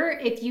Hunger.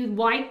 If you'd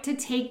like to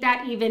take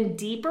that even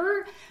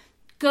deeper,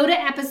 go to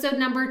episode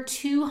number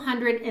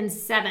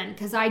 207,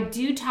 because I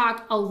do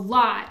talk a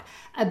lot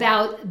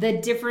about the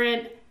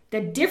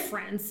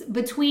difference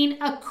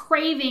between a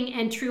craving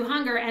and true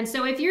hunger. And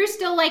so if you're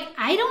still like,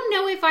 I don't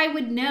know if I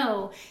would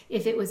know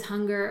if it was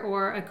hunger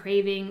or a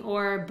craving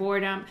or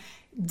boredom,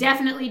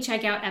 definitely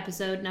check out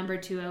episode number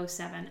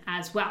 207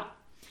 as well.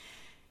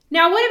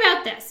 Now, what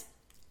about this?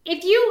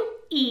 If you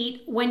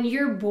eat when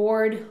you're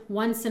bored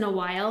once in a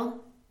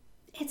while,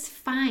 it's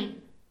fine.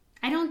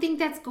 I don't think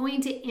that's going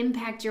to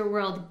impact your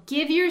world.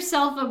 Give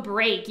yourself a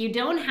break. You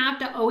don't have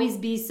to always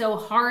be so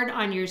hard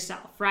on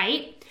yourself,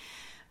 right?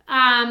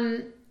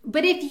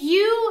 But if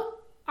you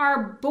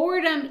are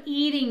boredom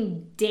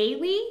eating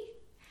daily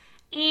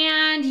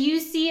and you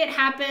see it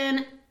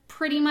happen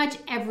pretty much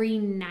every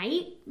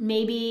night,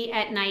 maybe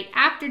at night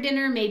after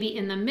dinner, maybe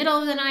in the middle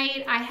of the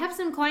night. I have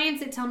some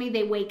clients that tell me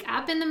they wake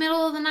up in the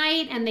middle of the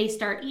night and they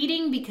start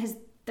eating because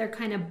they're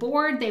kind of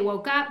bored. They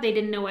woke up, they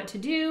didn't know what to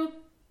do,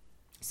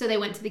 so they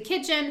went to the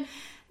kitchen.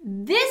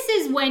 This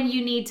is when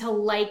you need to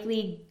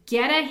likely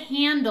get a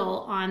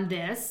handle on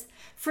this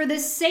for the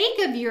sake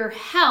of your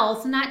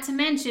health, not to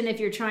mention if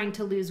you're trying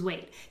to lose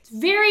weight. It's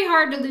very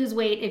hard to lose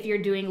weight if you're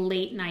doing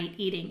late night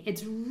eating.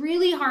 It's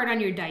really hard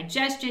on your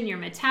digestion, your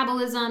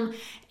metabolism,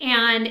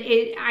 and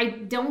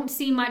I don't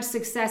see much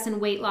success in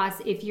weight loss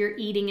if you're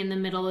eating in the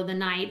middle of the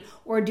night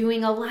or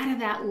doing a lot of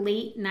that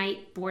late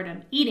night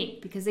boredom eating.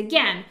 Because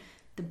again,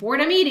 the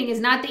boredom eating is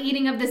not the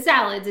eating of the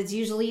salads, it's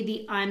usually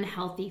the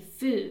unhealthy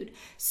food.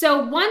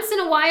 So once in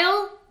a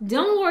while,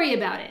 don't worry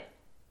about it.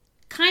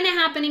 Kind of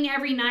happening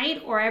every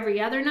night or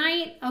every other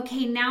night,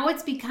 okay, now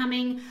it's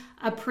becoming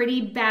a pretty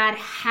bad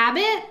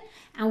habit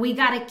and we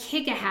got to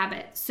kick a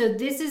habit. So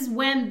this is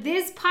when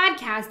this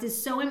podcast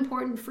is so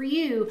important for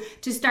you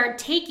to start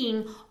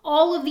taking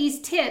all of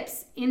these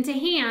tips into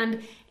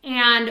hand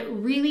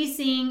and really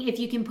seeing if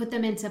you can put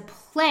them into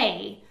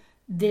play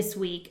this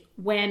week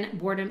when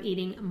boredom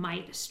eating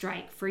might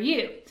strike for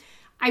you.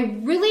 I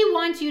really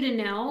want you to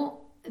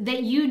know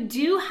that you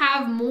do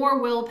have more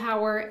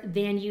willpower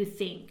than you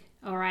think.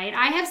 All right.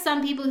 I have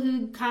some people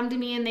who come to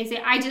me and they say,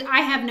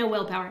 I have no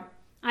willpower.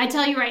 I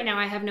tell you right now,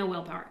 I have no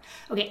willpower.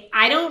 Okay,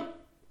 I don't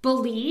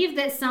believe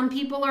that some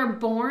people are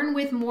born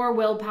with more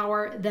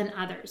willpower than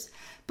others.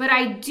 But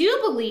I do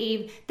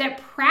believe that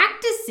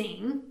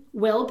practicing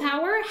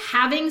willpower,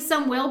 having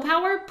some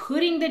willpower,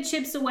 putting the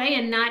chips away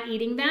and not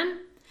eating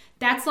them,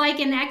 that's like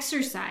an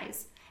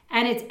exercise.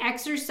 And it's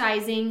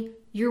exercising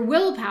your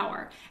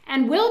willpower.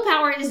 And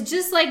willpower is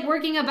just like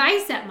working a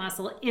bicep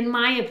muscle, in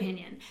my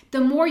opinion.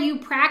 The more you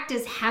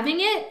practice having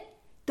it,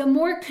 the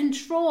more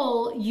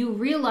control you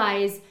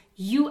realize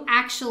you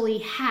actually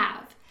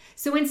have.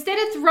 So instead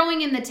of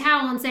throwing in the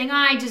towel and saying,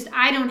 I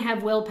don't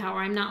have willpower,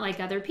 I'm not like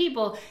other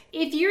people,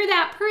 if you're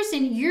that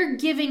person, you're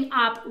giving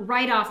up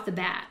right off the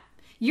bat.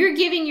 You're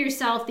giving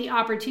yourself the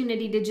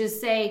opportunity to just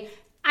say,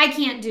 I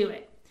can't do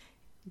it.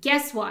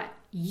 Guess what?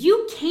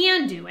 You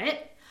can do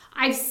it.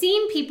 I've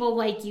seen people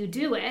like you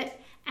do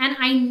it, and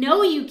I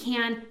know you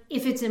can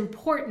if it's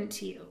important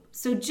to you.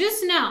 So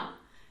just know,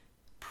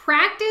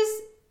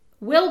 practice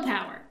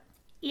willpower.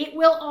 It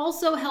will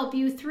also help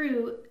you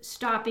through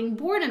stopping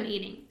boredom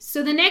eating.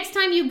 So the next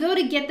time you go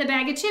to get the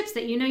bag of chips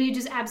that you know you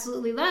just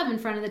absolutely love in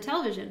front of the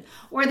television,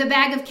 or the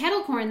bag of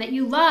kettle corn that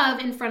you love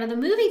in front of the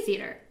movie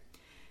theater,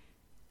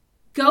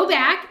 go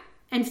back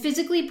and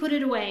physically put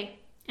it away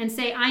and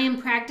say, I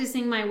am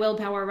practicing my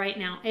willpower right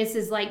now. This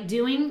is like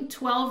doing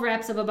 12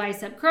 reps of a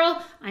bicep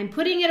curl. I'm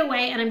putting it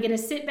away and I'm going to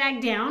sit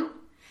back down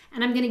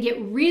and I'm going to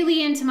get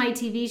really into my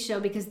TV show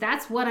because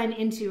that's what I'm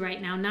into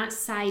right now, not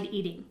side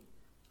eating.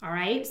 All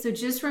right, so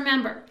just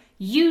remember,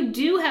 you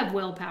do have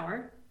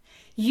willpower.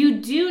 You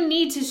do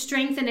need to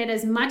strengthen it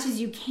as much as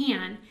you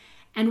can.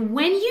 And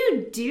when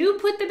you do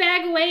put the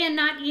bag away and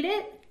not eat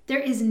it,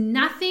 there is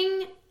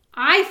nothing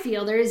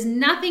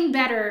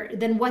better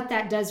than what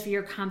that does for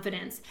your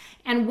confidence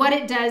and what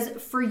it does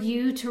for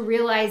you to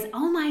realize,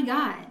 oh my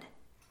God,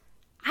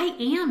 I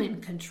am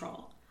in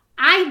control.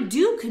 I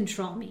do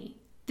control me.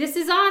 This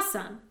is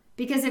awesome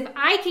because if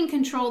I can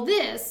control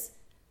this,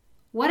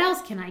 what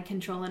else can I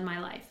control in my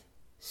life?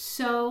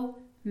 So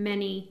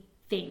many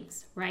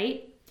things,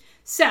 right?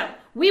 So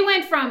we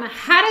went from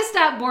how to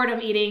stop boredom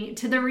eating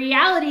to the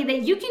reality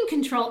that you can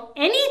control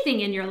anything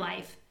in your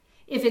life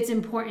if it's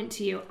important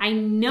to you. I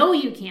know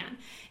you can.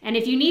 And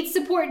if you need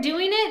support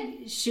doing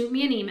it, shoot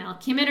me an email,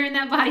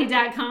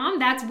 kim@earnthatbody.com.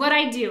 That's what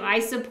I do. I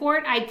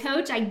support, I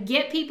coach, I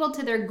get people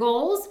to their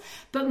goals.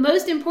 But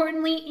most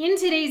importantly, in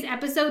today's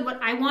episode, what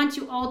I want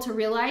you all to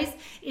realize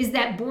is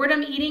that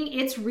boredom eating,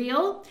 it's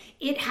real,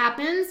 it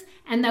happens.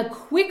 And the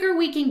quicker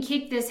we can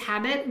kick this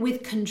habit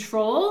with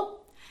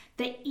control,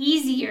 the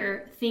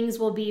easier things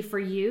will be for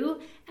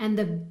you and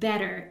the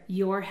better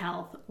your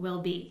health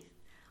will be.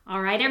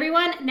 All right,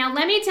 everyone. Now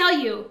let me tell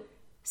you,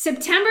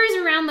 September's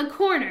around the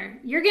corner.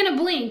 You're going to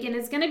blink and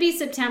it's going to be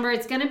September.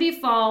 It's going to be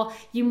fall.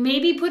 You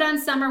maybe put on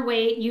summer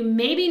weight. You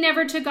maybe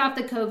never took off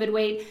the COVID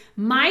weight.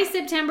 My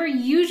September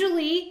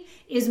usually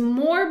is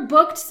more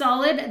booked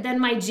solid than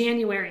my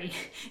January.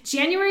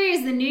 January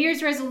is the New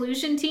Year's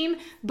resolution team,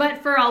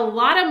 but for a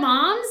lot of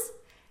moms,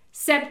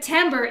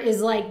 September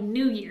is like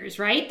New Year's,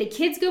 right? The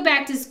kids go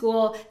back to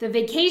school, the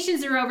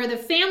vacations are over, the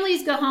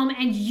families go home,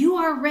 and you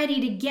are ready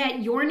to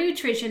get your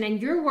nutrition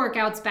and your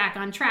workouts back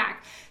on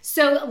track.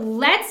 So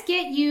let's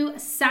get you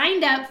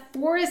signed up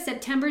for a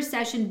September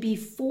session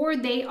before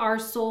they are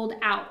sold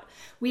out.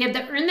 We have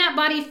the Earn That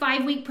Body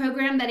 5-week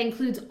program that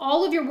includes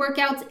all of your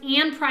workouts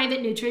and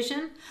private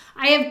nutrition.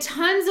 I have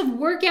tons of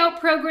workout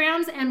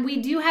programs, and we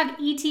do have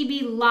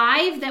ETB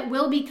Live that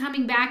will be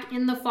coming back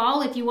in the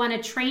fall if you want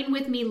to train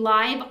with me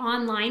live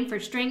online for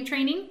strength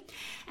training.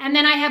 And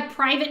then I have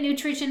private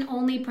nutrition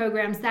only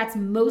programs. That's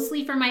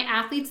mostly for my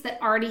athletes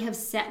that already have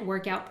set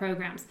workout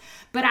programs.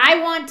 But I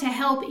want to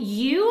help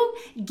you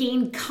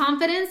gain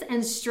confidence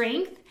and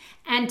strength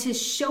and to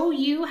show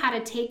you how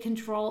to take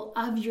control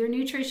of your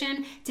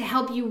nutrition to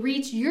help you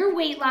reach your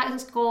weight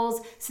loss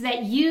goals so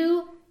that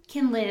you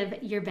can live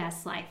your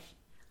best life.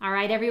 All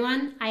right,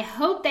 everyone. I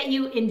hope that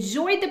you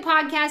enjoyed the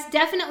podcast.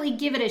 Definitely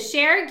give it a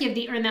share. Give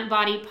the Earn That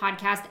Body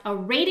podcast a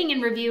rating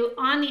and review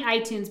on the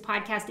iTunes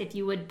podcast if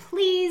you would,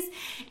 please.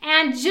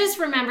 And just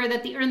remember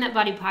that the Earn That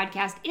Body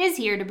podcast is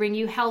here to bring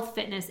you health,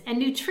 fitness, and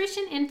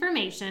nutrition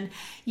information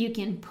you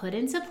can put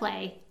into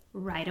play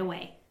right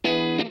away.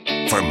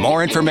 For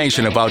more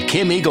information about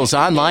Kim Eagle's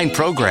online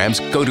programs,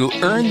 go to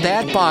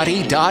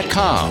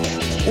earnthatbody.com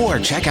or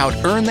check out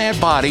Earn That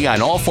Body on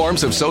all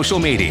forms of social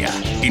media,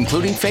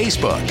 including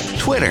Facebook,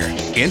 Twitter,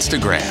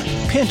 Instagram,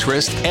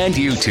 Pinterest, and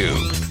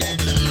YouTube.